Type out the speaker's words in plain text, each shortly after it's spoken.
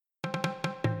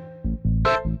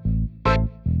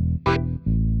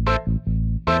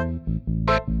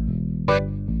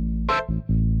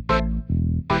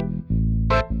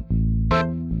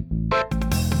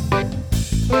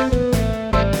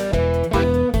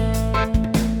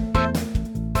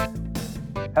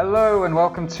Hello and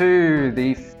welcome to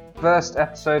the first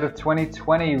episode of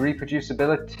 2020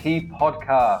 Reproducibility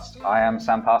Podcast. I am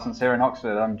Sam Parsons here in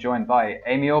Oxford. I'm joined by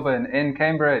Amy Orban in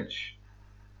Cambridge.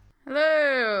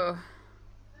 Hello.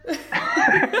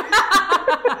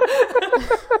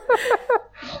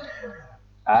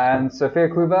 And Sophia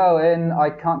Kluvel in I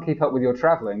Can't Keep Up With Your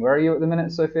Travelling. Where are you at the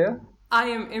minute, Sophia? I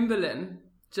am in Berlin.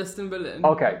 Just in Berlin.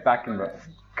 Okay, back in Berlin.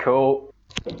 Cool.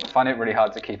 I find it really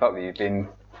hard to keep up with you. You've been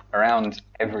around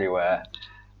everywhere.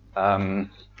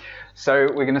 So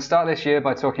we're going to start this year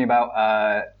by talking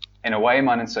about, in a way,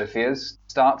 mine and Sophia's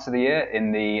start to the year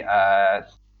in the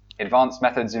Advanced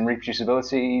Methods in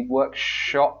Reproducibility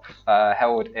workshop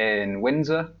held in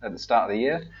Windsor at the start of the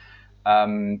year.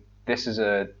 This is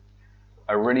a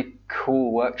really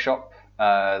cool workshop,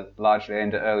 largely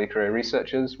aimed at early career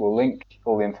researchers. We'll link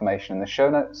all the information in the show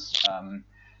notes.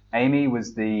 Amy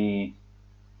was the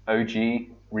OG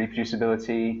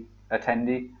reproducibility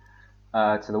attendee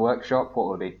to the workshop. What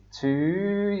will it be? 2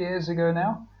 years ago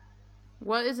now?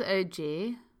 What is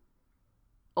OG?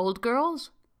 Old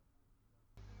girls?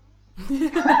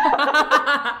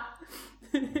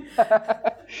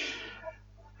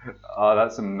 Oh,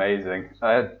 that's amazing.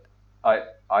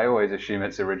 I always assume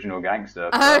it's Original Gangster,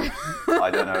 but I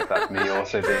don't know if that's me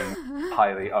also being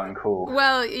highly uncool.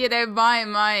 Well, you know,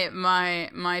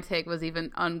 my take was even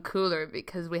uncooler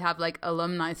because we have like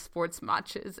alumni sports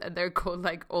matches and they're called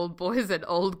like old boys and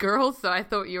old girls. So I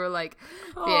thought you were like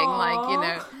being like, you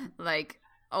know, like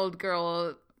old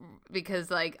girl because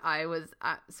like I was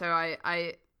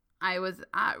I was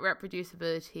at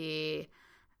Reproducibility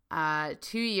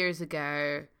 2 years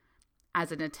ago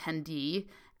as an attendee.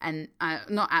 And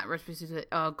not at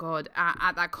Reproducibility,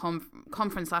 at that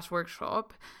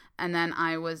conference/workshop. And then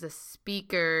I was a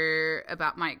speaker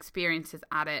about my experiences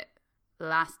at it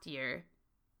last year.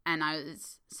 And I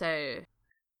was, so...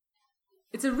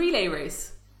 It's a relay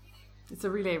race.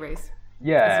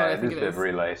 Yeah, it is a bit of a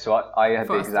relay. So I had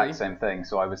the exact same thing.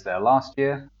 So I was there last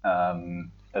year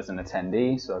as an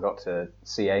attendee. So I got to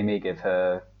see Amy give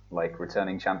her like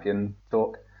returning champion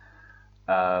talk.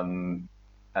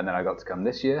 And then I got to come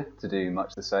this year to do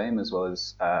much the same, as well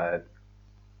as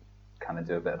kind of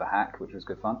do a bit of a hack, which was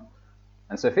good fun.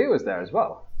 And Sophia was there as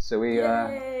well, so we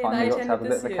finally got to have a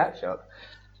bit of a catch up.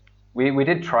 We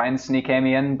did try and sneak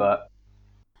Amy in, but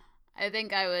I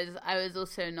think I was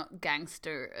also not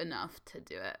gangster enough to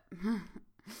do it.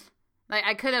 Like,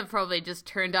 I could have probably just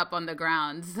turned up on the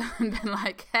grounds and been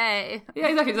like, hey. Yeah,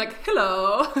 exactly. It's like,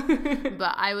 hello.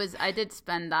 But I did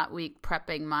spend that week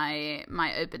prepping my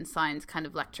open science kind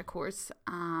of lecture course.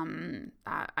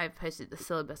 I've posted the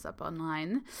syllabus up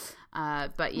online.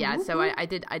 But yeah, so I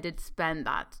did spend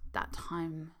that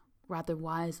time rather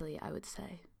wisely, I would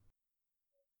say.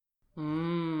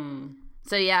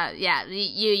 So yeah,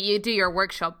 you do your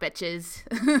workshop, bitches.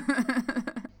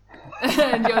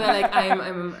 And you're there like,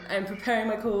 I'm preparing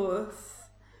my course,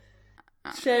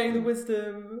 sharing the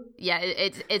wisdom. Yeah,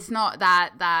 it's not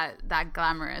that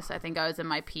glamorous. I think I was in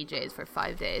my PJs for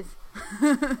 5 days,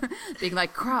 being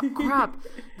like, crap, the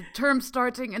term's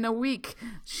starting in a week.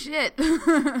 Shit.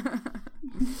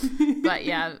 But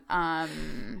yeah,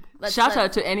 shout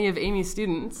out to any of Amy's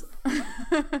students.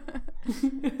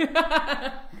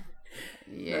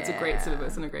 Yeah, that's a great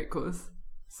syllabus and a great course.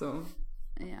 So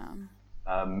yeah.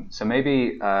 So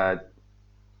maybe,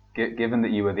 given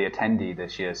that you were the attendee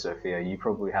this year, Sophia, you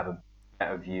probably have a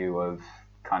better view of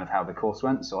kind of how the course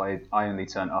went. So I only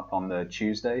turned up on the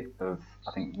Tuesday of,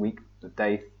 I think,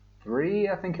 day 3,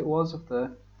 I think it was, of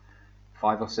the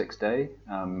 5 or 6 day.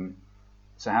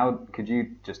 So how could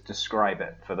you just describe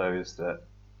it for those that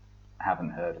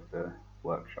haven't heard of the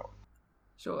workshop?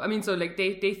 Sure. I mean, so like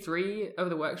day 3 of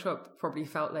the workshop probably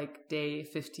felt like day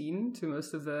 15 to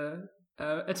most of the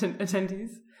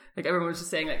attendees. Like everyone was just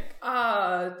saying like,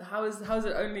 how is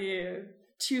it only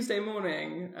Tuesday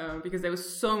morning? Because there was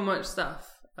so much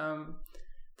stuff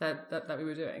that we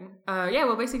were doing. Yeah,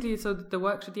 well, basically, so the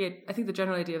workshop, I think the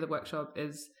general idea of the workshop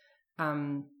is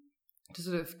to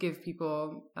sort of give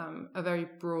people a very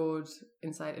broad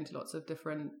insight into lots of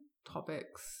different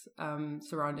topics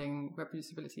surrounding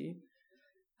reproducibility.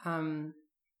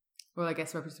 Well, I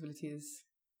guess reproducibility is,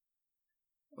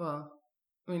 well,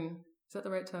 I mean, is that the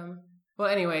right term? Well,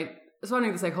 anyway,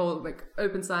 surrounding this like whole like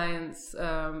open science,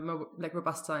 like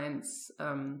robust science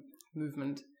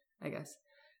movement, I guess.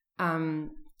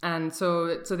 And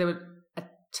so there were a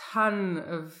ton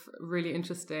of really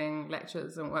interesting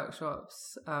lectures and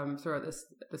workshops throughout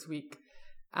this week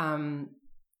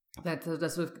that sort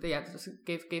of just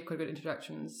gave quite good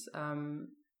introductions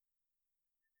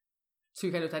to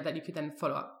kind of that you could then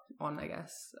follow up on, I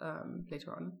guess,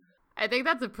 later on. I think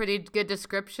that's a pretty good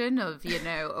description of,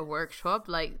 a workshop.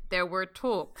 Like, there were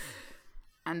talks,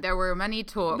 and there were many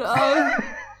talks. No.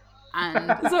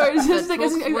 And sorry, it's just the like I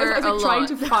was talks trying were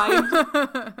to a find.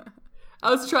 I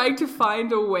was trying to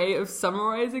find a way of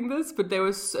summarizing this, but there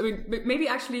was. I mean, maybe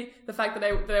actually the fact that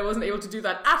I wasn't able to do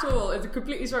that at all is a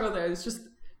completely struggle there. It's just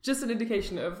an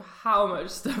indication of how much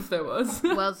stuff there was.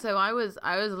 Well, so I was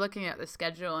looking at the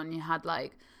schedule, and you had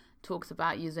like talks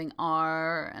about using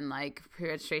R and like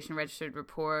pre-registration registered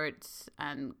reports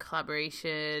and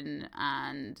collaboration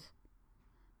and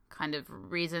kind of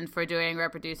reason for doing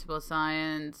reproducible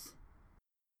science.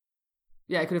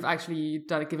 Yeah, I could have actually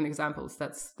given examples.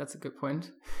 That's a good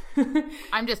point.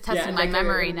 I'm just testing my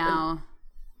memory now.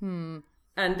 And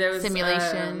there was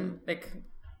simulation,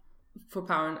 for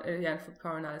power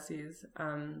analyses,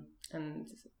 and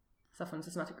stuff on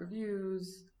systematic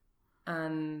reviews,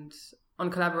 and on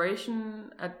collaboration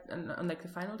on like the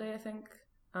final day, I think,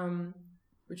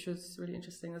 which was really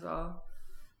interesting as well.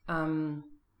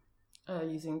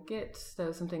 Using Git, there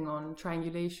was something on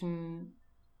triangulation.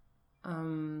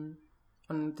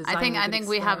 I think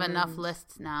we have enough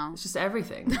lists now. It's just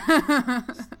everything.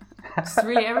 Just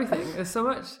really everything. There's so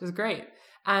much. It's great.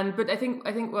 But I think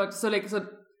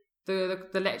the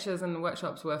lectures and the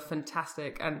workshops were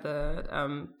fantastic, and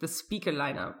the speaker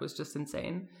lineup was just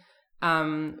insane.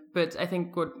 But I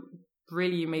think what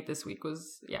really made this week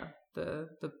was the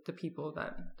people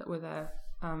that were there.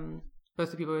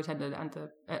 Both the people who attended and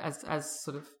as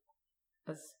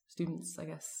students, I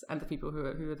guess, and the people who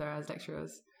were there as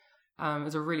lecturers. It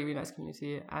was a really, really nice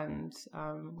community, and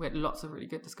we had lots of really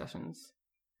good discussions.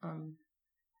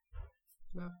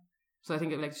 So I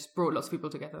think it just brought lots of people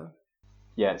together.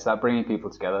 Yeah, it's that bringing people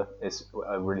together. It's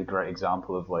a really great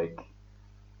example of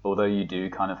although you do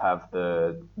kind of have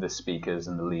the speakers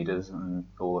and the leaders and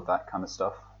all of that kind of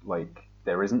stuff,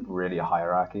 there isn't really a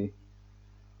hierarchy.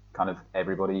 Kind of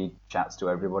everybody chats to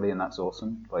everybody, and that's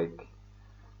awesome.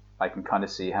 I can kind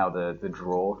of see how the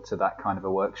draw to that kind of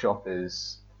a workshop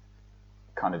is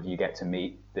kind of you get to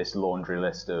meet this laundry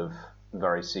list of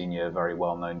very senior, very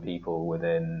well-known people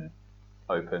within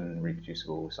open,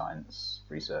 reproducible science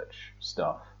research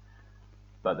stuff.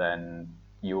 But then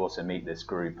you also meet this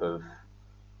group of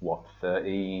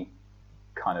 30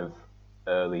 kind of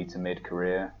early to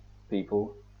mid-career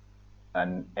people,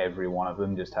 and every one of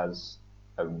them just has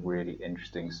a really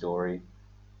interesting story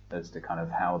as to kind of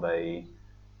how they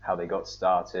got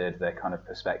started, their kind of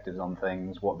perspectives on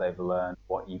things, what they've learned,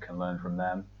 what you can learn from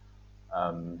them,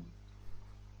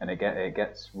 and it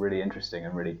gets really interesting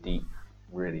and really deep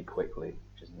really quickly,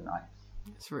 which is nice.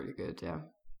 It's really good, yeah.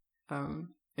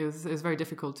 It was very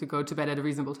difficult to go to bed at a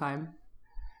reasonable time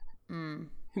in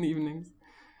the evenings.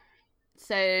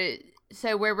 So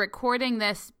we're recording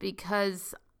this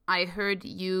because I heard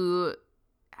you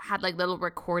had little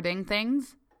recording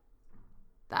things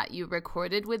that you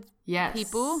recorded with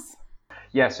people.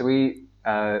 Yeah, so we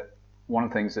one of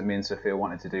the things that me and Sophia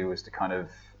wanted to do was to kind of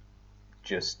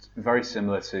just very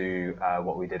similar to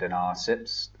what we did in our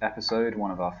SIPS episode,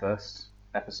 one of our first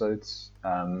episodes,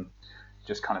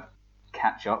 just kind of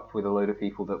catch up with a load of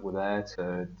people that were there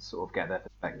to sort of get their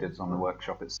perspectives on the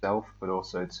workshop itself, but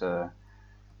also to,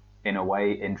 in a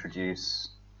way, introduce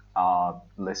our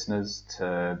listeners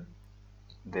to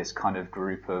this kind of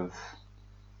group of,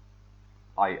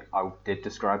 I did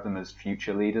describe them as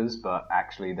future leaders, but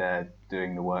actually they're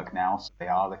doing the work now, so they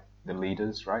are the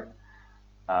leaders, right?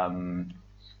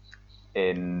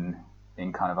 In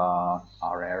kind of our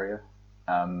area.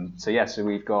 So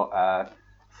we've got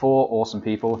 4 awesome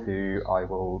people who I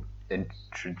will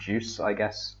introduce, I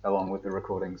guess, along with the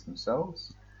recordings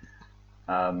themselves.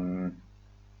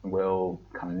 We'll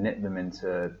kind of knit them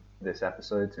into this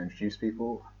episode to introduce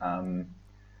people.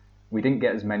 We didn't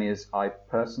get as many as I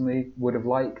personally would have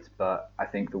liked, but I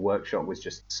think the workshop was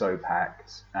just so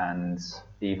packed, and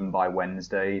even by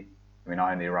Wednesday, I mean,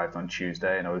 I only arrived on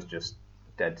Tuesday and I was just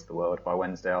dead to the world by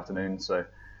Wednesday afternoon, so I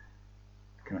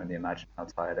can only imagine how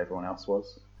tired everyone else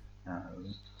was.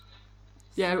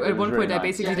 Yeah, at one point really I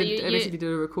basically did a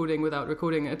recording without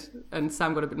recording it, and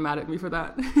Sam got a bit mad at me for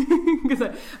that because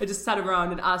I just sat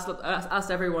around and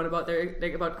asked everyone about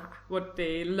about what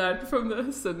they learned from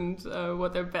this and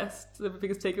what the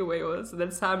biggest takeaway was, and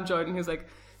then Sam joined and he was like,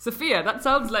 "Sophia, that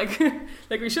sounds like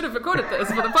we should have recorded this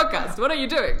for the podcast. What are you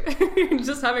doing?"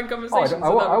 Just having conversations.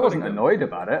 I wasn't annoyed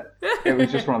about it. It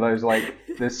was just one of those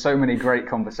there's so many great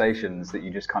conversations that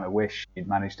you just kind of wish you'd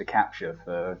managed to capture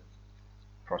for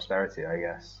prosperity, I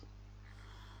guess.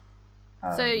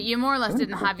 So you more or less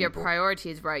didn't have your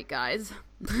priorities right, guys.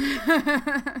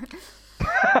 Yeah,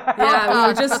 we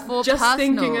were just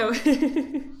thinking of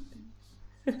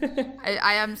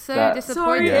I am so Sorry,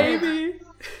 disappointed. Amy.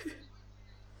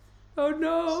 Oh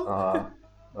no.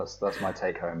 That's my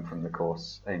take home from the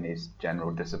course. Amy's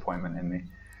general disappointment in me.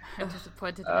 I'm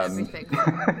disappointed in everything.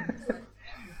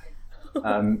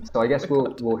 So I guess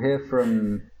we'll hear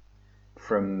from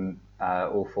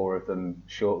all four of them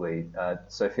shortly.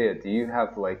 Sophia, do you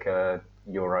have like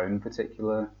your own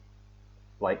particular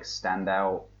like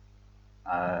standout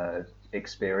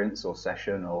experience or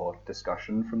session or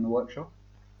discussion from the workshop?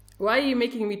 Why are you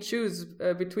making me choose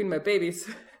between my babies?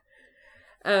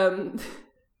 Yeah,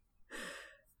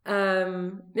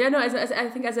 no. I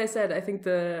think, as I said, I think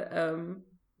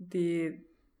the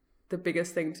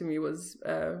biggest thing to me was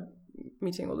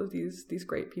meeting all of these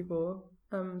great people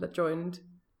that joined.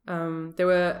 There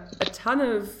were a ton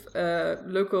of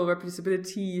local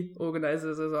reproducibility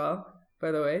organizers as well, by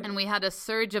the way. And we had a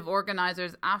surge of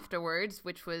organizers afterwards,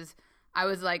 which was, I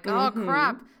was like, oh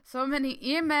crap, so many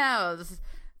emails.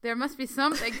 There must be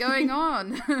something going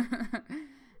on.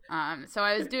 So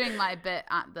I was doing my bit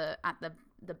at the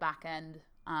back end,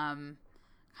 kind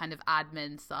of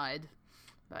admin side.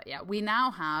 But yeah, we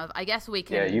now have, I guess we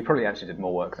can... Yeah, you probably actually did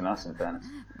more work than us, in fairness.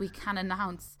 We can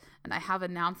announce, and I have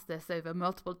announced this over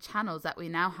multiple channels, that we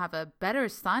now have a better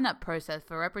sign-up process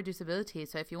for reproducibility.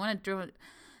 So if you want to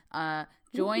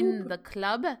join the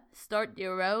club, start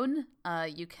your own,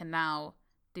 you can now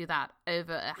do that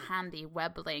over a handy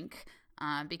web link,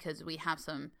 because we have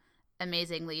some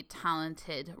amazingly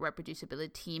talented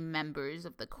reproducibility members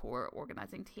of the core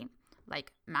organizing team,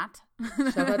 like Matt.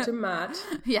 Shout out to Matt.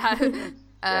 Yeah.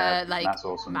 Like Matt's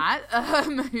awesome. Matt,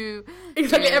 who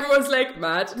exactly everyone's like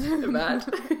Matt,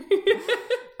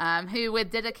 who with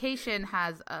dedication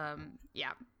has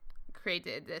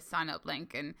created this sign up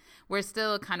link, and we're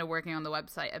still kind of working on the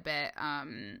website a bit.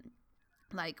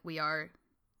 Like we are,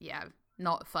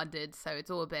 not funded, so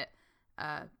it's all a bit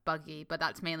buggy, but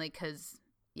that's mainly because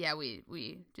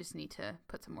we just need to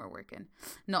put some more work in,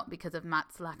 not because of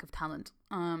Matt's lack of talent.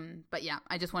 But yeah,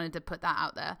 I just wanted to put that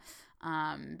out there.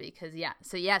 Because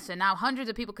so now hundreds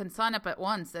of people can sign up at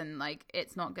once, and like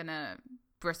it's not gonna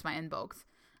burst my inbox.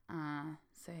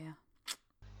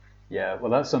 Yeah,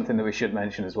 well, that's something that we should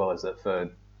mention as well, is that for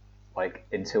like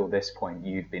until this point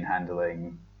you've been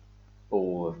handling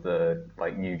all of the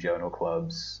like new journal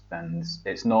clubs, and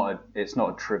it's not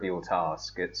a trivial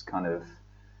task.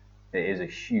 It is a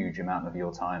huge amount of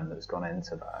your time that's gone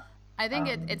into that. I think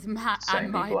it's Matt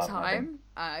and my time,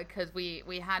 because we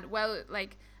had,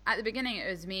 like at the beginning it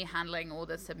was me handling all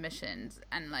the submissions,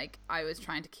 and like I was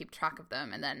trying to keep track of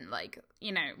them, and then like,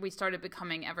 we started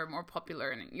becoming ever more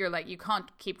popular, and you're like, you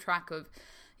can't keep track of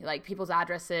like people's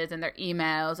addresses and their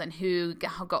emails and who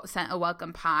got sent a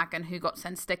welcome pack and who got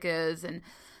sent stickers. And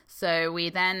so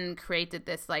we then created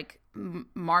this like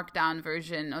markdown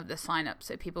version of the sign up,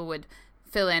 so people would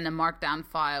fill in a markdown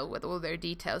file with all their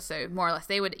details. So more or less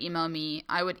they would email me,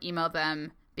 I would email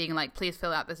them being like, please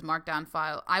fill out this markdown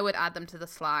file. I would add them to the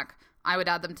Slack, I would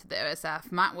add them to the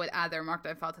OSF, Matt would add their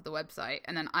markdown file to the website,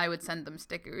 and then I would send them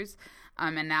stickers.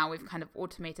 And now we've kind of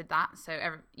automated that, so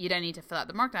you don't need to fill out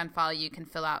the markdown file, you can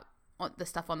fill out the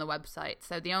stuff on the website.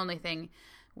 So the only thing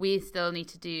we still need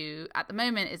to do at the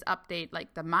moment is update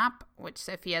like the map, which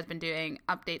Sophia has been doing,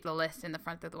 update the list in the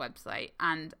front of the website,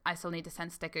 and I still need to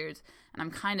send stickers, and I'm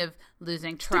kind of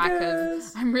losing track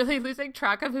I'm really losing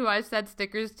track of who I sent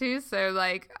stickers to, so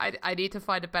like I need to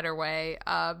find a better way.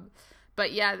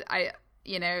 But yeah,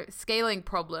 scaling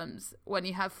problems when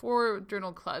you have 4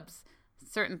 journal clubs,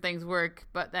 certain things work,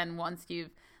 but then once you've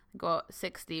got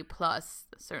 60 plus,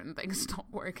 certain things stop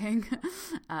working.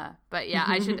 But yeah,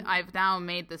 I've now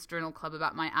made this journal club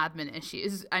about my admin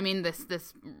issues. I mean,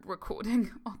 this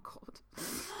recording. Oh God.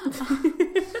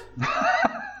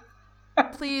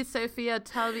 Please, Sophia,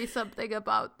 tell me something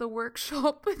about the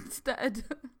workshop instead.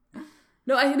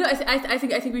 No, I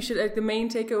think we should. Like, the main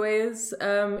takeaway is,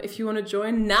 if you want to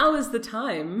join, now is the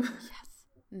time. Yes,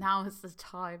 now is the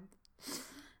time.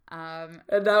 And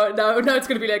now it's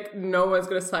going to be like, no one's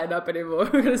going to sign up anymore.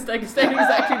 We're going to stay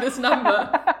exactly this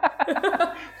number.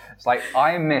 It's like,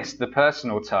 I missed the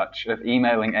personal touch of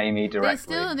emailing Amy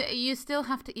directly. You still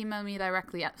have to email me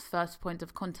directly at first point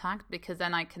of contact, because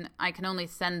then I can only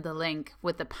send the link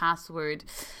with the password.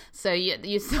 So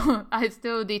I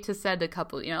still need to send a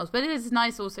couple emails, but it is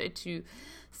nice also to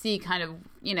see kind of,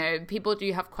 people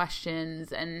do have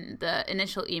questions, and the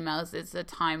initial emails is a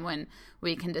time when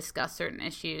we can discuss certain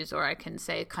issues, or I can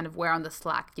say kind of where on the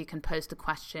Slack you can post a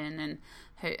question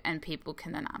and people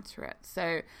can then answer it.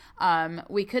 So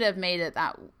we could have made it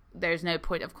that there's no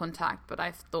point of contact, but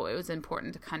I thought it was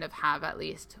important to kind of have at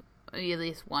least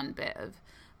one bit of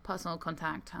personal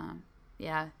contact.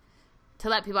 to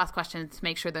let people ask questions to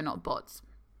make sure they're not bots.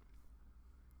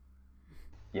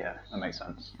 Yeah, that makes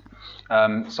sense.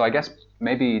 So I guess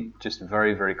maybe just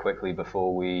very, very quickly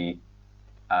before we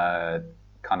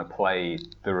kind of play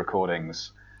the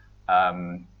recordings.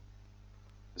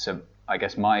 So I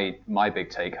guess my big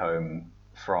take home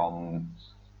from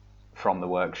the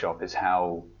workshop is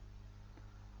how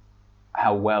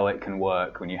well it can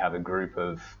work when you have a group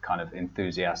of kind of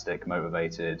enthusiastic,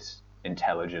 motivated,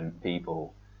 intelligent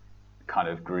people kind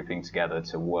of grouping together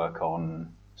to work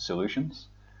on solutions.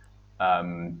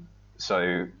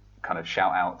 So kind of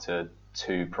shout out to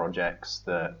 2 projects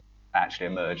that actually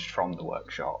emerged from the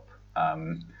workshop.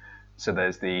 So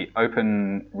there's the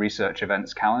Open Research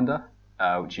Events Calendar,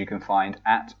 which you can find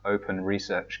at Open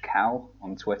Research Cal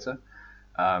on Twitter.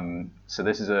 So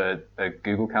this is a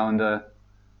Google Calendar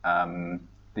that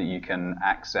you can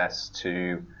access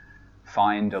to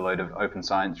find a load of open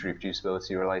science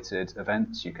reproducibility related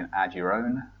events. You can add your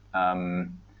own.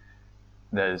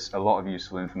 There's a lot of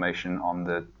useful information on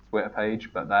the Twitter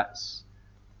page, but that's,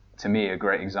 to me, a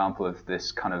great example of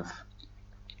this kind of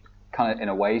in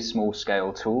a way small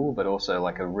scale tool, but also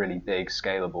like a really big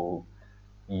scalable,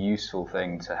 useful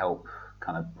thing to help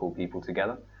kind of pull people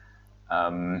together.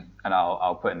 And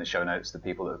I'll put in the show notes the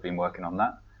people that have been working on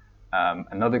that.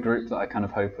 Another group that I kind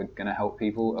of hope are going to help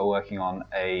people are working on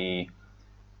a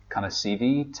kind of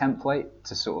CV template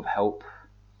to sort of help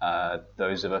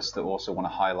those of us that also want to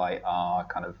highlight our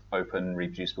kind of open,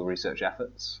 reproducible research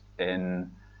efforts in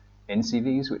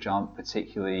CVs, which aren't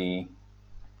particularly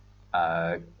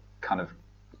kind of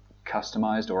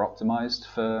customized or optimized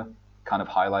for kind of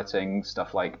highlighting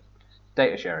stuff like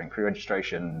data sharing,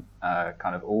 pre-registration,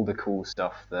 kind of all the cool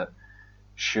stuff that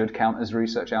should count as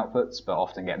research outputs, but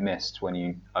often get missed when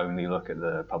you only look at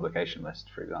the publication list,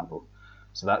 for example.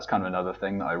 So that's kind of another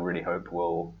thing that I really hope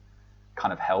will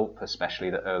kind of help, especially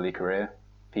the early career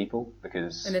people,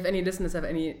 because... And if any listeners have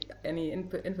any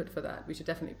input for that, we should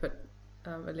definitely put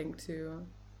a link to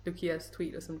Lukia's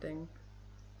tweet or something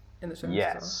in the show notes.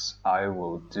 Yes, I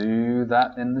will do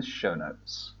that in the show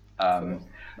notes. Cool.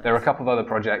 There are a couple of other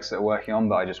projects that we're working on,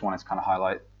 but I just wanted to kind of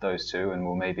highlight those 2, and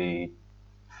we'll maybe,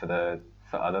 for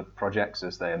other projects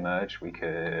as they emerge, we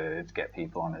could get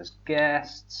people on as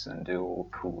guests and do all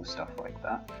cool stuff like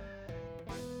that.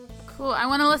 Cool. I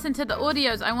want to listen to the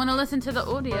audios.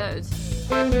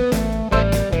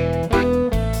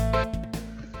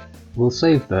 We'll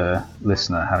save the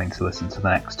listener having to listen to the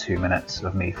next 2 minutes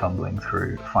of me fumbling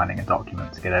through finding a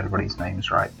document to get everybody's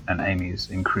names right and Amy's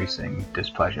increasing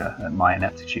displeasure at my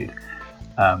ineptitude.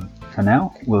 For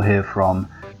now, we'll hear from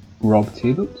Rob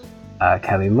Thibault,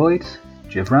 Kelly Lloyd,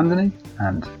 Jiv Randany,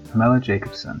 and Pamela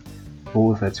Jacobson.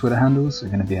 All of their Twitter handles are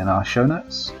going to be in our show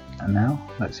notes. And now,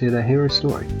 let's hear their hero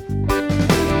story. Okay,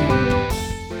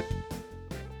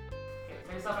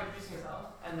 so start by introducing yourself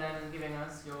and then giving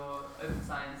us your open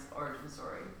science origin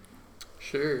story.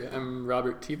 Sure, I'm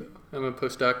Robert Thibault. I'm a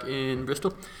postdoc in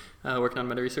Bristol, working on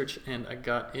meta research, and I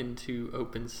got into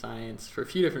open science for a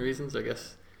few different reasons. I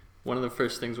guess one of the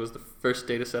first things was the first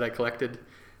data set I collected.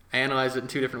 I analyzed it in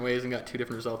 2 different ways and got 2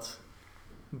 different results,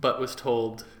 but was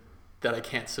told that I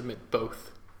can't submit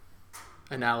both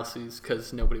analyses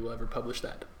because nobody will ever publish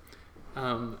that.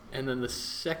 And then the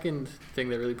second thing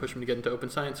that really pushed me to get into open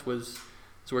science was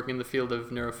working in the field of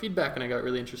neurofeedback, and I got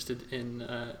really interested in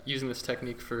using this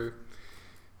technique for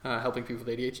helping people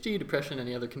with ADHD, depression,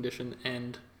 any other condition,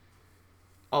 and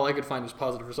all I could find was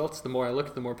positive results. The more I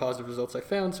looked, the more positive results I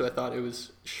found, so I thought it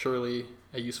was surely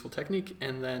a useful technique.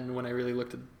 And then when I really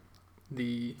looked at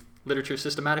the literature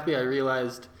systematically, I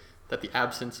realized that the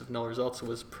absence of null results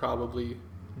was probably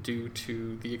due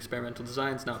to the experimental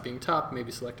designs not being top,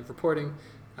 maybe selective reporting,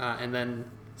 and then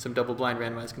some double-blind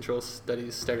randomized control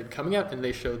studies started coming out, and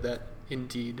they showed that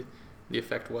indeed the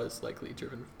effect was likely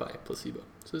driven by placebo.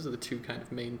 So those are the 2 kind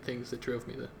of main things that drove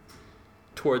me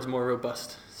towards more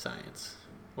robust science,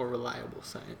 or reliable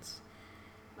science.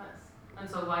 Nice. And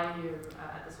so why are you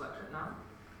at this workshop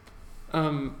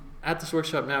now? At this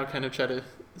workshop now, kind of try to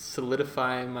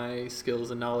solidify my skills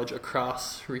and knowledge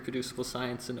across reproducible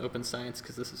science and open science,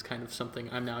 because this is kind of something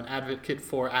I'm now an advocate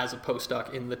for as a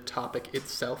postdoc in the topic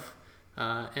itself,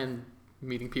 and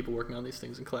meeting people working on these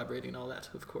things and collaborating and all that,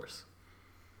 of course.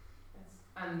 Yes.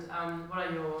 And what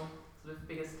are your sort of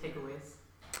biggest takeaways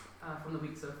from the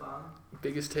week so far?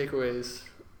 Biggest takeaways?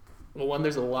 Well, one,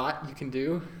 there's a lot you can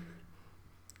do,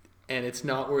 and it's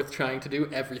not worth trying to do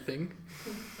everything,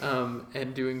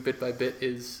 and doing bit by bit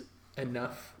is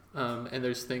enough, and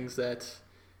there's things that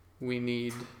we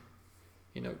need,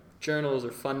 journals or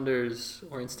funders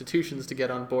or institutions to get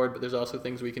on board, but there's also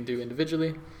things we can do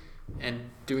individually, and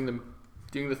doing them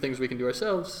doing the things we can do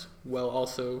ourselves while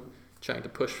also trying to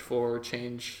push for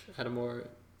change at a more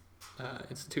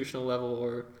institutional level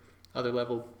or other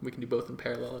level. We can do both in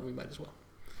parallel, and we might as well.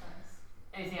 Nice.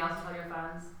 Anything else to tell your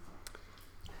fans?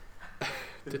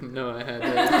 Didn't know I had.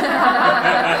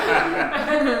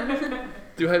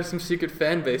 Do I have some secret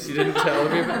fan base you didn't tell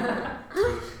me about?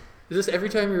 Is this every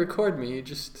time you record me? You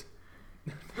just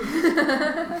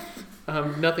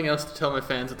nothing else to tell my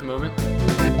fans at the moment.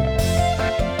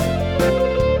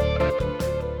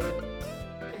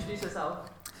 Introduce yourself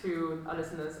to our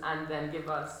listeners and then give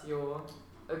us your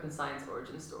open science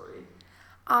origin story.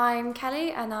 I'm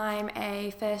Kelly and I'm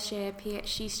a first year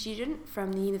PhD student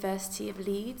from the University of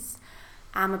Leeds.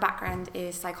 My background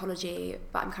is psychology,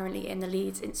 but I'm currently in the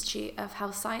Leeds Institute of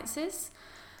Health Sciences.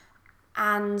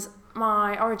 And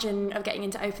my origin of getting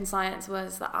into open science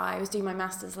was that I was doing my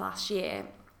master's last year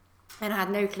and I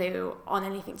had no clue on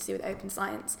anything to do with open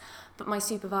science. But my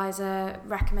supervisor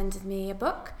recommended me a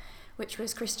book, which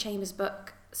was Chris Chambers'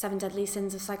 book, 7 Deadly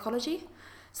Sins of Psychology.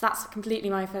 So that's completely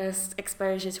my first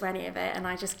exposure to any of it, and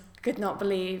I just could not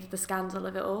believe the scandal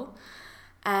of it all.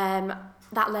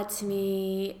 That led to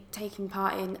me taking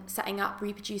part in setting up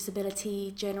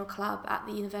Reproducibility Journal Club at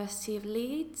the University of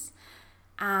Leeds,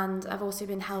 and I've also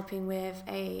been helping with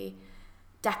a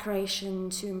declaration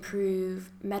to improve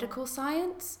medical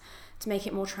science, to make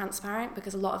it more transparent,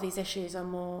 because a lot of these issues are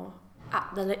more,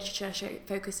 the literature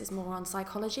focuses more on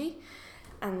psychology.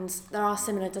 And there are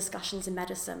similar discussions in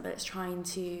medicine, but it's trying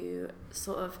to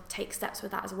sort of take steps with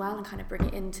that as well and kind of bring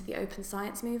it into the open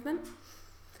science movement.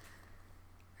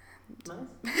 Nice.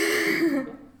 Yeah.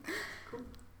 Cool.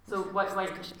 So why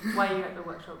are you at the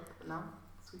workshop now?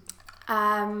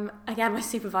 Again, my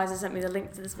supervisor sent me the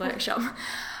link to this workshop.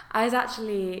 He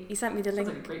sent me the link.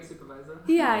 Sounds like a great supervisor.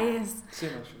 Yeah, he is. Same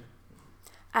actually.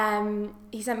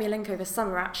 He sent me a link over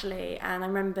summer actually, and I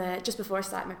remember just before I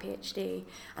started my PhD,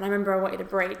 and I remember I wanted a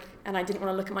break and I didn't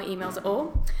want to look at my emails at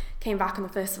all. Came back on the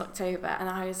 1st of October and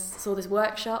I saw this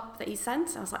workshop that he sent,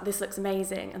 and I was like, this looks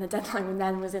amazing, and the deadline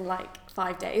then was in like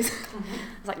 5 days. I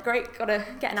was like, great, gotta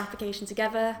get an application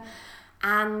together.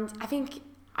 And I think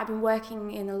I've been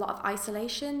working in a lot of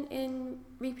isolation in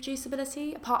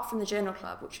reproducibility, apart from the journal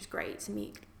club, which was great to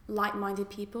meet like-minded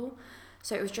people.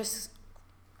 So it was just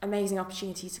amazing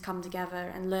opportunity to come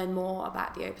together and learn more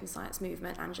about the open science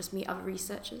movement and just meet other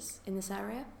researchers in this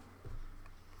area.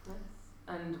 Nice.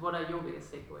 And what are your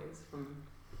biggest takeaways from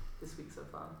this week so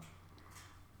far?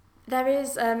 There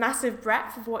is a massive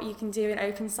breadth of what you can do in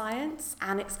open science,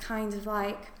 and it's kind of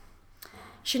like, you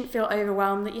shouldn't feel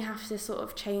overwhelmed that you have to sort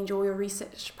of change all your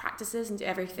research practices and do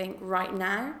everything right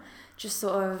now. Just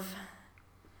sort of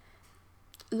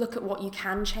look at what you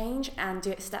can change and do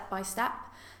it step by step.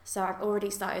 So I've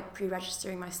already started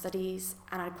pre-registering my studies,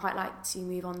 and I'd quite like to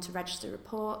move on to register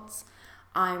reports.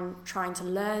 I'm trying to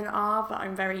learn R, but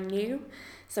I'm very new.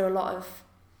 So a lot of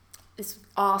this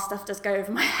R stuff does go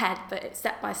over my head, but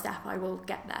step by step I will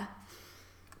get there.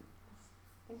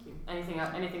 Thank you.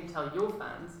 Anything to tell your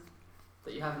fans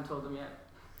that you haven't told them yet?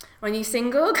 My new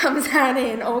single comes out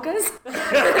in August. I'm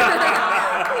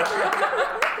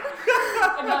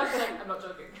not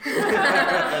joking.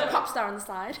 Pop star on the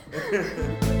side.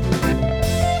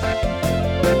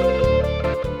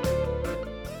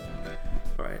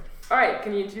 All right,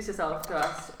 can you introduce yourself to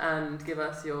us and give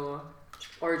us your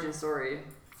origin story?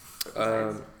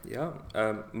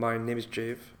 My name is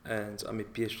Jave and I'm a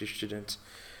PhD student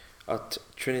at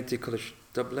Trinity College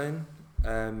Dublin.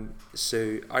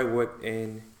 So I work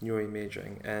in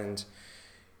neuroimaging, and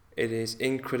it is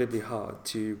incredibly hard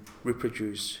to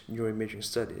reproduce neuroimaging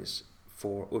studies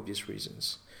for obvious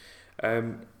reasons.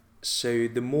 So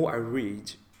the more I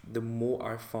read, the more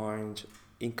I find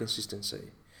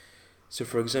inconsistency. So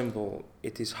for example,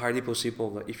 it is highly possible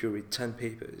that if you read 10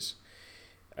 papers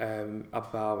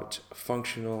about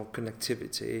functional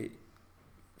connectivity,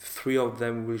 3 of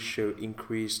them will show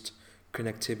increased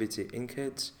connectivity in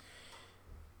kids,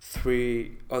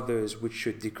 3 others which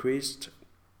show decreased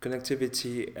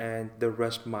connectivity, and the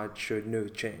rest might show no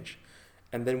change.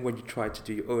 And then when you try to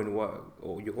do your own work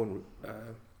or your own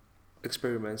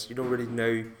experiments, you don't really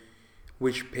know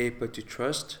which paper to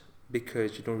trust,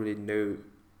 because you don't really know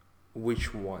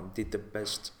which one did the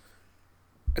best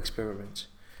experiment.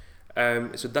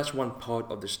 So that's one part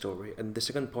of the story. And the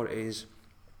second part is,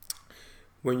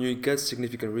 when you get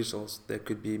significant results, there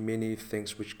could be many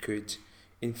things which could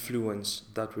influence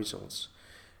that results.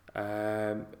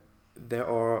 There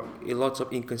are a lot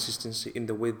of inconsistency in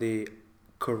the way they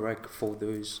correct for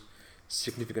those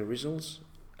significant results.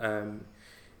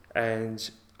 And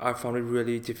I found it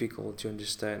really difficult to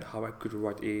understand how I could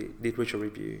write a literature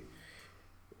review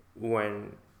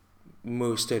when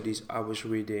most studies I was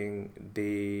reading,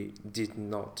 they did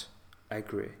not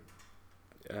agree.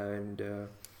 And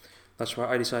that's why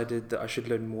I decided that I should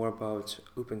learn more about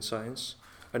open science,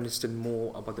 understand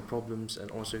more about the problems,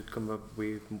 and also come up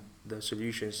with the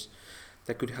solutions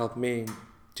that could help me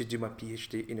to do my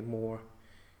PhD in a more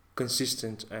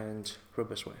consistent and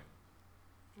robust way.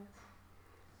 Yes.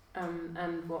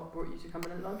 And what brought you to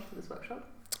Cumberland Lodge for this workshop?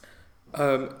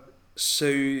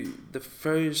 So the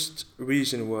first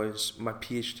reason was my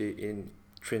PhD in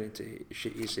Trinity. She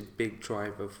is a big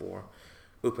driver for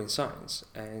open science,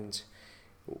 and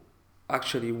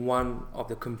actually one of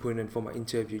the components for my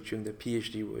interview during the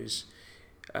PhD was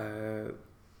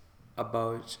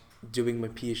about doing my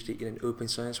PhD in an open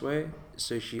science way.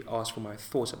 So she asked for my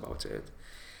thoughts about it.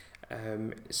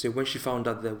 So when she found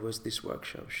out there was this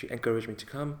workshop, she encouraged me to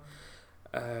come.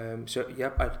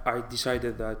 I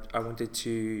decided that I wanted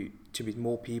to meet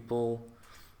more people,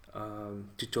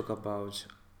 to talk about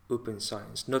open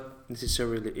science, not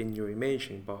necessarily in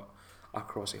neuroimaging, but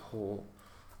across a whole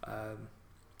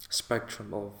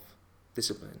spectrum of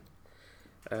discipline.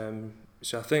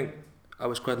 So I think I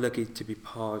was quite lucky to be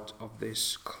part of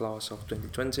this class of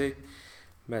 2020,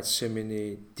 met so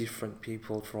many different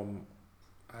people from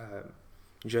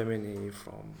Germany,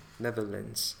 from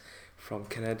Netherlands, from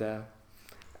Canada,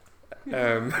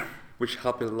 which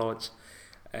helped a lot,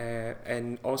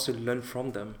 and also learn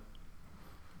from them.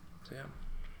 So yeah.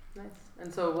 Nice.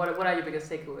 And so what are your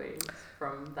biggest takeaways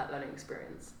from that learning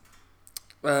experience?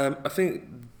 I think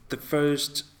the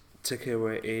first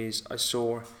takeaway is I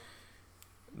saw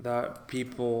that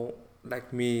people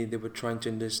like me, they were trying to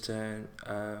understand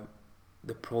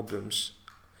the problems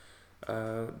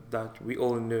that we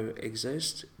all know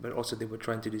exist, but also they were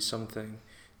trying to do something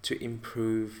to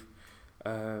improve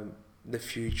the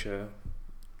future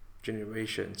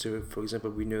generation. So, for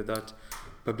example, we know that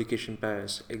publication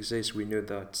bias exists, we know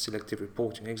that selective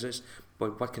reporting exists,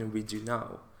 but what can we do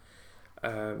now?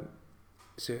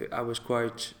 So I was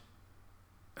quite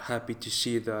happy to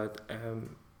see that,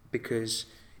 because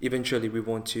eventually we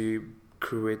want to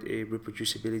create a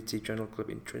reproducibility journal club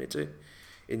in Trinity,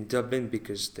 in Dublin,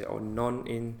 because there are none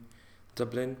in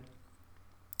Dublin.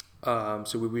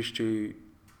 So we wish to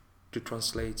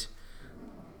translate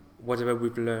whatever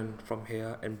we've learned from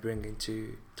here and bring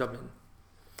into Dublin.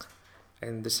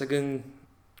 And the second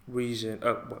reason,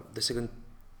 the second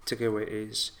takeaway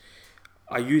is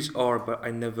I use R, but I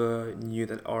never knew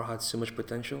that R had so much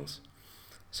potentials.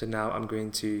 So now I'm going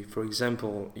to, for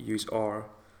example, use R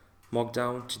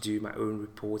Markdown to do my own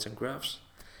reports and graphs.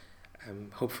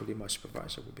 Hopefully my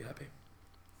supervisor will be happy.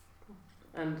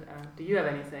 And do you have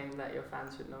anything that your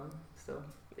fans should know still,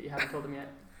 that you haven't told them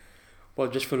yet? Well,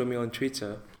 just follow me on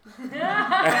Twitter. Right,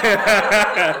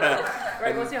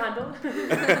 what's your handle?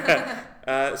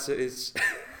 So it's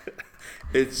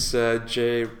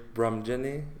J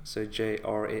Ramduny, so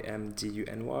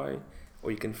JRAMDUNY,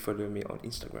 or you can follow me on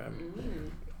Instagram.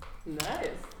 Nice,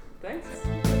 thanks.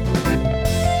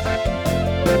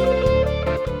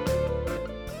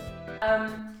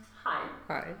 Hi.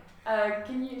 Hi.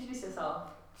 Can you introduce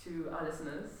yourself to our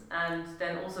listeners and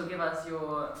then also give us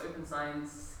your open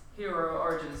science hero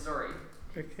origin story?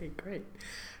 Okay, great.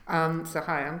 So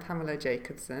hi, I'm Pamela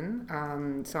Jacobson.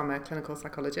 So I'm a clinical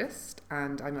psychologist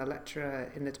and I'm a lecturer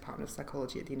in the Department of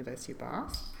Psychology at the University of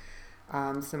Bath.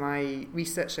 So my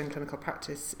research and clinical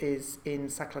practice is in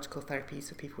psychological therapies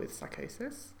for people with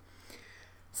psychosis.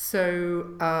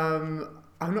 So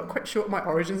I'm not quite sure what my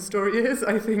origin story is.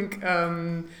 I think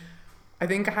I've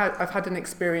had an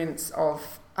experience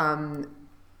of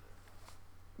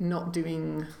not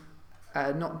doing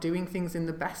things in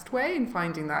the best way and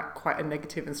finding that quite a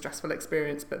negative and stressful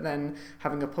experience, but then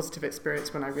having a positive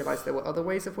experience when I realised there were other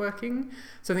ways of working.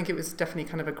 So I think it was definitely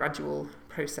kind of a gradual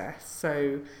process.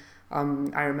 So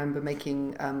I remember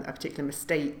making a particular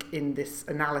mistake in this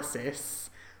analysis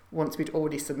once we'd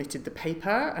already submitted the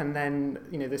paper, and then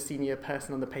the senior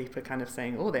person on the paper kind of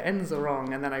saying, oh, the ends are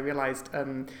wrong, and then I realised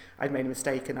I'd made a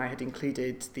mistake and I had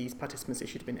included these participants who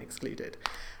should have been excluded.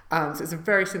 So it's a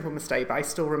very simple mistake, but I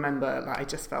still remember I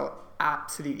just felt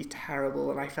absolutely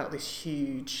terrible, and I felt this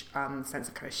huge sense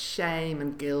of kind of shame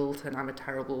and guilt, and I'm a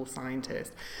terrible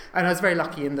scientist. And I was very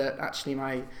lucky in that actually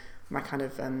my kind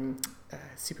of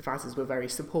supervisors were very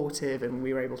supportive, and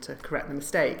we were able to correct the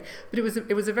mistake. But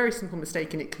it was a very simple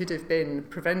mistake, and it could have been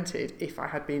prevented if I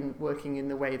had been working in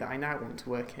the way that I now want to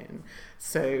work in.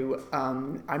 So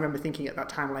I remember thinking at that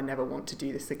time, well, I never want to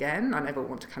do this again. I never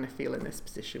want to kind of feel in this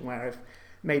position where I've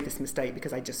made this mistake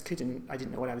because I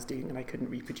didn't know what I was doing, and I couldn't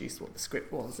reproduce what the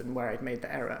script was and where I'd made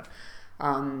the error.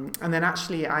 And then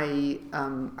actually I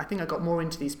think I got more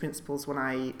into these principles when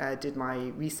I did my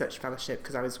research fellowship,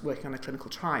 because I was working on a clinical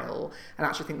trial, and I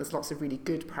actually think there's lots of really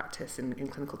good practice in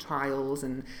clinical trials,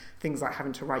 and things like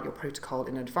having to write your protocol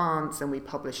in advance, and we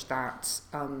published that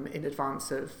in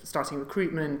advance of starting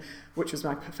recruitment, which was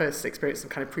my first experience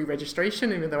of kind of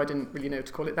pre-registration, even though I didn't really know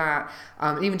to call it that.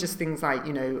 Even just things like,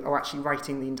 actually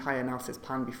writing the entire analysis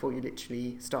plan before you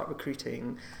literally start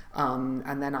recruiting.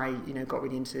 And then I, got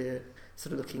really into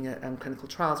sort of looking at clinical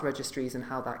trials registries and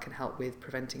how that can help with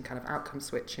preventing kind of outcome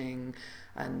switching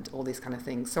and all these kind of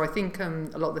things. So I think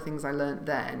a lot of the things I learned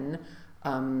then,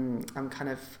 I'm kind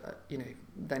of,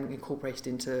 then incorporated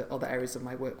into other areas of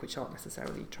my work which aren't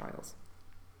necessarily trials.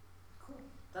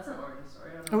 That's an origin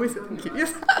story. Oh, is it?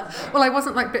 Yes. Well, I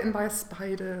wasn't like bitten by a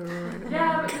spider or anything.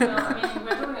 Yeah, but I mean,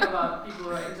 we're talking about people who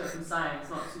are interested in science,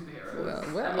 not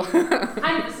superheroes. Well. I mean,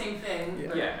 kind of the same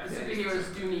thing. Yeah. But the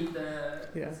superheroes do need the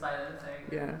spider thing.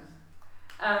 Yeah.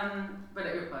 But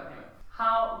anyway, why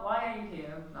are you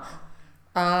here now?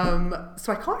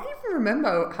 So I can't even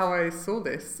remember how I saw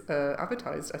this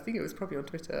advertised. I think it was probably on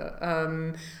Twitter.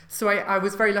 So I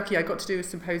was very lucky. I got to do a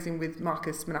symposium with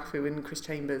Marcus Manafu and Chris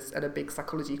Chambers at a big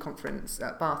psychology conference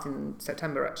at Bath in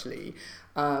September, actually.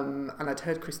 And I'd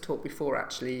heard Chris talk before,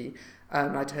 actually.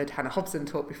 I'd heard Hannah Hobson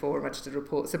talk before and registered a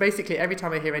report. So basically, every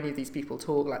time I hear any of these people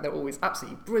talk, like, they're always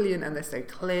absolutely brilliant and they're so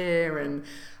clear. And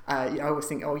I always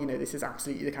think, this is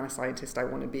absolutely the kind of scientist I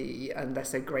want to be. And they're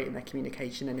so great in their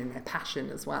communication and in their passion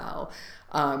as well.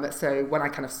 So when I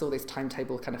kind of saw this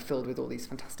timetable kind of filled with all these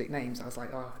fantastic names, I was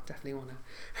like, I definitely want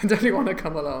to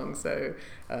come along. So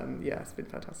it's been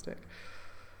fantastic.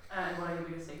 And what are your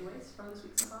biggest takeaways from this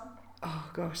week's symposium? Oh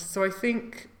gosh, so I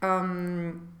think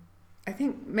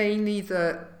mainly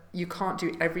that you can't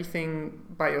do everything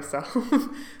by yourself.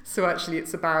 So actually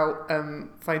it's about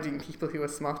finding people who are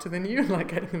smarter than you and like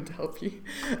getting them to help you.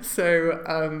 So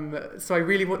I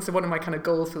really want, so one of my kind of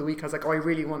goals for the week, I was like, I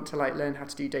really want to like learn how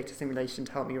to do data simulation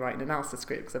to help me write an analysis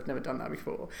script, because I've never done that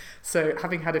before. So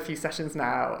having had a few sessions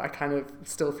now, I kind of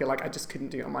still feel like I just couldn't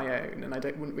do it on my own, and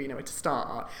wouldn't really know where to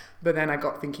start. But then I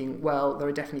got thinking, well, there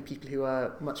are definitely people who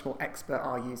are much more expert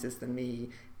R users than me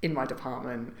in my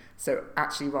department. So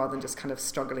actually, rather than just kind of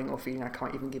struggling or feeling I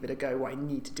can't even give it a go, what I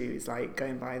need to do is like go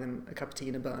and buy them a cup of tea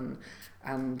and a bun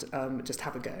and just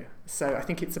have a go. So I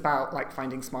think it's about like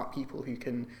finding smart people who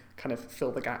can kind of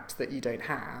fill the gaps that you don't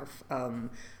have.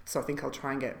 So I think I'll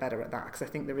try and get better at that, because I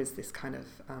think there is this kind of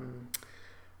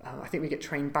I think we get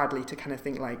trained badly to kind of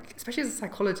think like, especially as a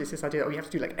psychologist, this idea that you have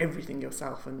to do like everything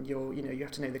yourself, and you have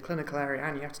to know the clinical area,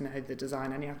 and you have to know the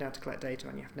design, and you have to know how to collect data,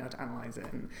 and you have to know how to analyze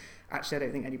it. And actually, I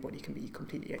don't think anybody can be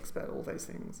completely expert at all those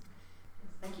things.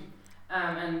 Thank you.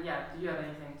 And do you have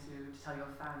anything to tell your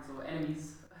fans or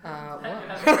enemies?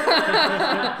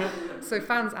 So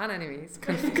fans and enemies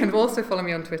can also follow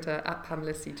me on Twitter at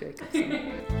Pamela C.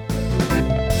 Jacobson.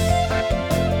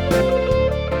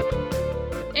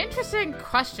 Interesting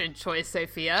question choice,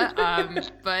 Sophia.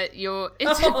 But your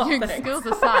interviewing skills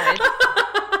aside,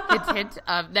 hint.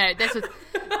 No, this was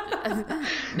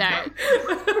no.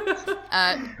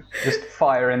 Just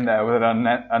fire in there with an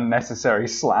unnecessary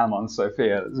slam on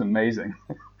Sophia. That's amazing.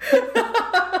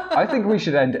 I think we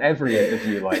should end every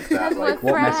interview like that. Like,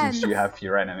 what message do you have for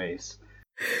your enemies?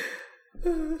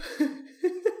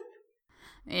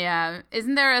 Yeah,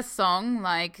 isn't there a song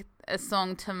like? A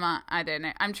song to my, I don't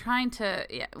know. I'm trying to,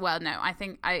 I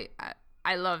think I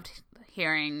loved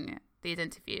hearing these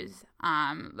interviews.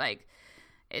 Like,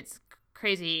 it's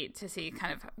crazy to see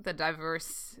kind of the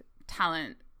diverse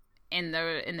talent in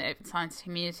the open science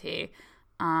community.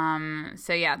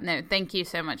 Thank you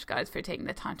so much, guys, for taking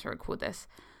the time to record this.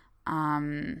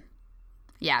 And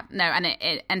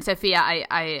Sophia,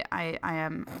 I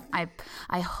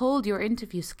hold your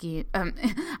interview skill.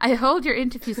 I hold your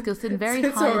interview skills in very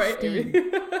high esteem.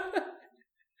 To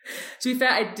be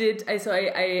fair, I did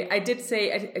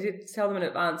tell them in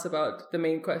advance about the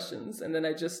main questions, and then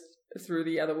I just threw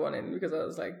the other one in because I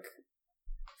was like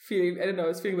feeling a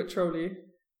bit trolly.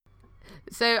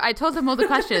 So I told them all the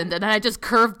questions, and then I just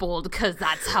curveballed because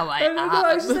that's how I am.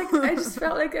 I just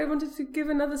felt like I wanted to give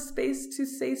another space to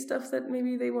say stuff that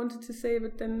maybe they wanted to say,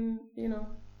 but then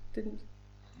didn't.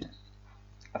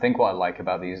 I think what I like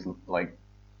about these like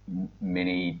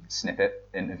mini snippet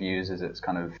interviews is it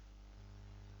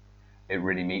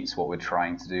really meets what we're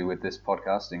trying to do with this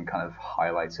podcast, in kind of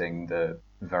highlighting the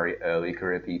very early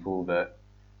career people that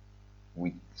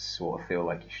we sort of feel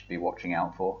like you should be watching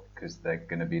out for, because they're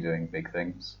going to be doing big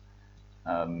things.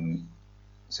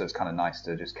 So it's kind of nice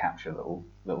to just capture little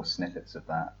snippets of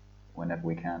that whenever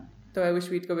we can. Though I wish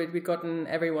we'd gotten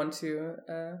everyone to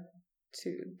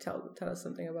to tell us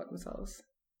something about themselves.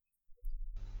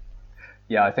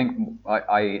 Yeah, I think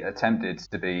I attempted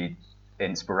to be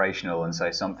inspirational and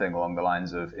say something along the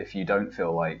lines of, if you don't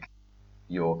feel like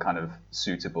you're kind of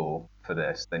suitable for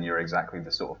this, then you're exactly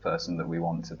the sort of person that we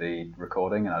want to be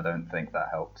recording, and I don't think that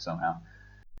helped somehow.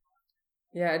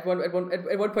 Yeah, at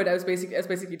one point I was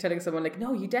basically telling someone like,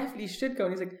 no, you definitely should go,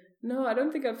 and he's like, no, I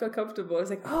don't think I feel comfortable. I was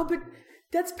like, oh, but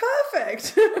that's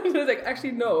perfect. And I was like,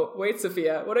 actually, no, wait,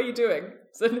 Sophia, what are you doing?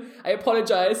 So I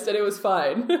apologized and it was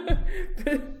fine.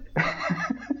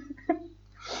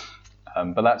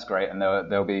 But that's great, and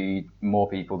there'll be more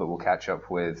people that we'll catch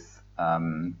up with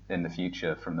in the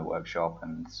future from the workshop,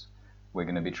 and we're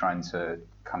going to be trying to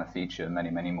kind of feature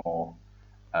many more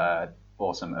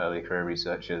awesome early career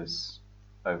researchers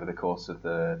over the course of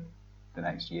the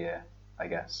next year, I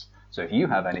guess. So if you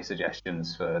have any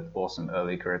suggestions for awesome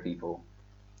early career people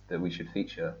that we should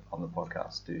feature on the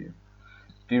podcast, do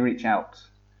reach out.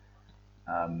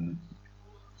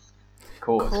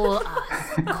 Call us.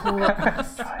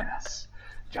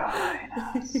 Join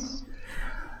us.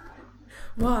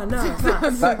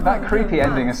 That creepy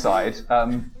ending aside.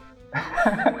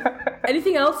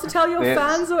 Anything else to tell your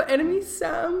fans or enemies,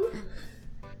 Sam?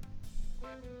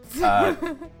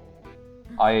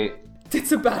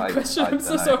 It's a bad question. I'm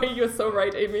so sorry. You're so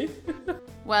right, Amy.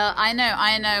 Well,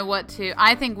 I know what to.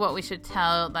 I think what we should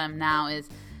tell them now is,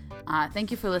 thank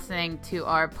you for listening to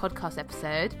our podcast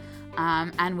episode,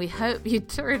 and we hope you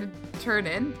tune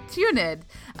in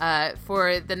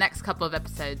for the next couple of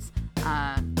episodes.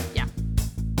 Yeah.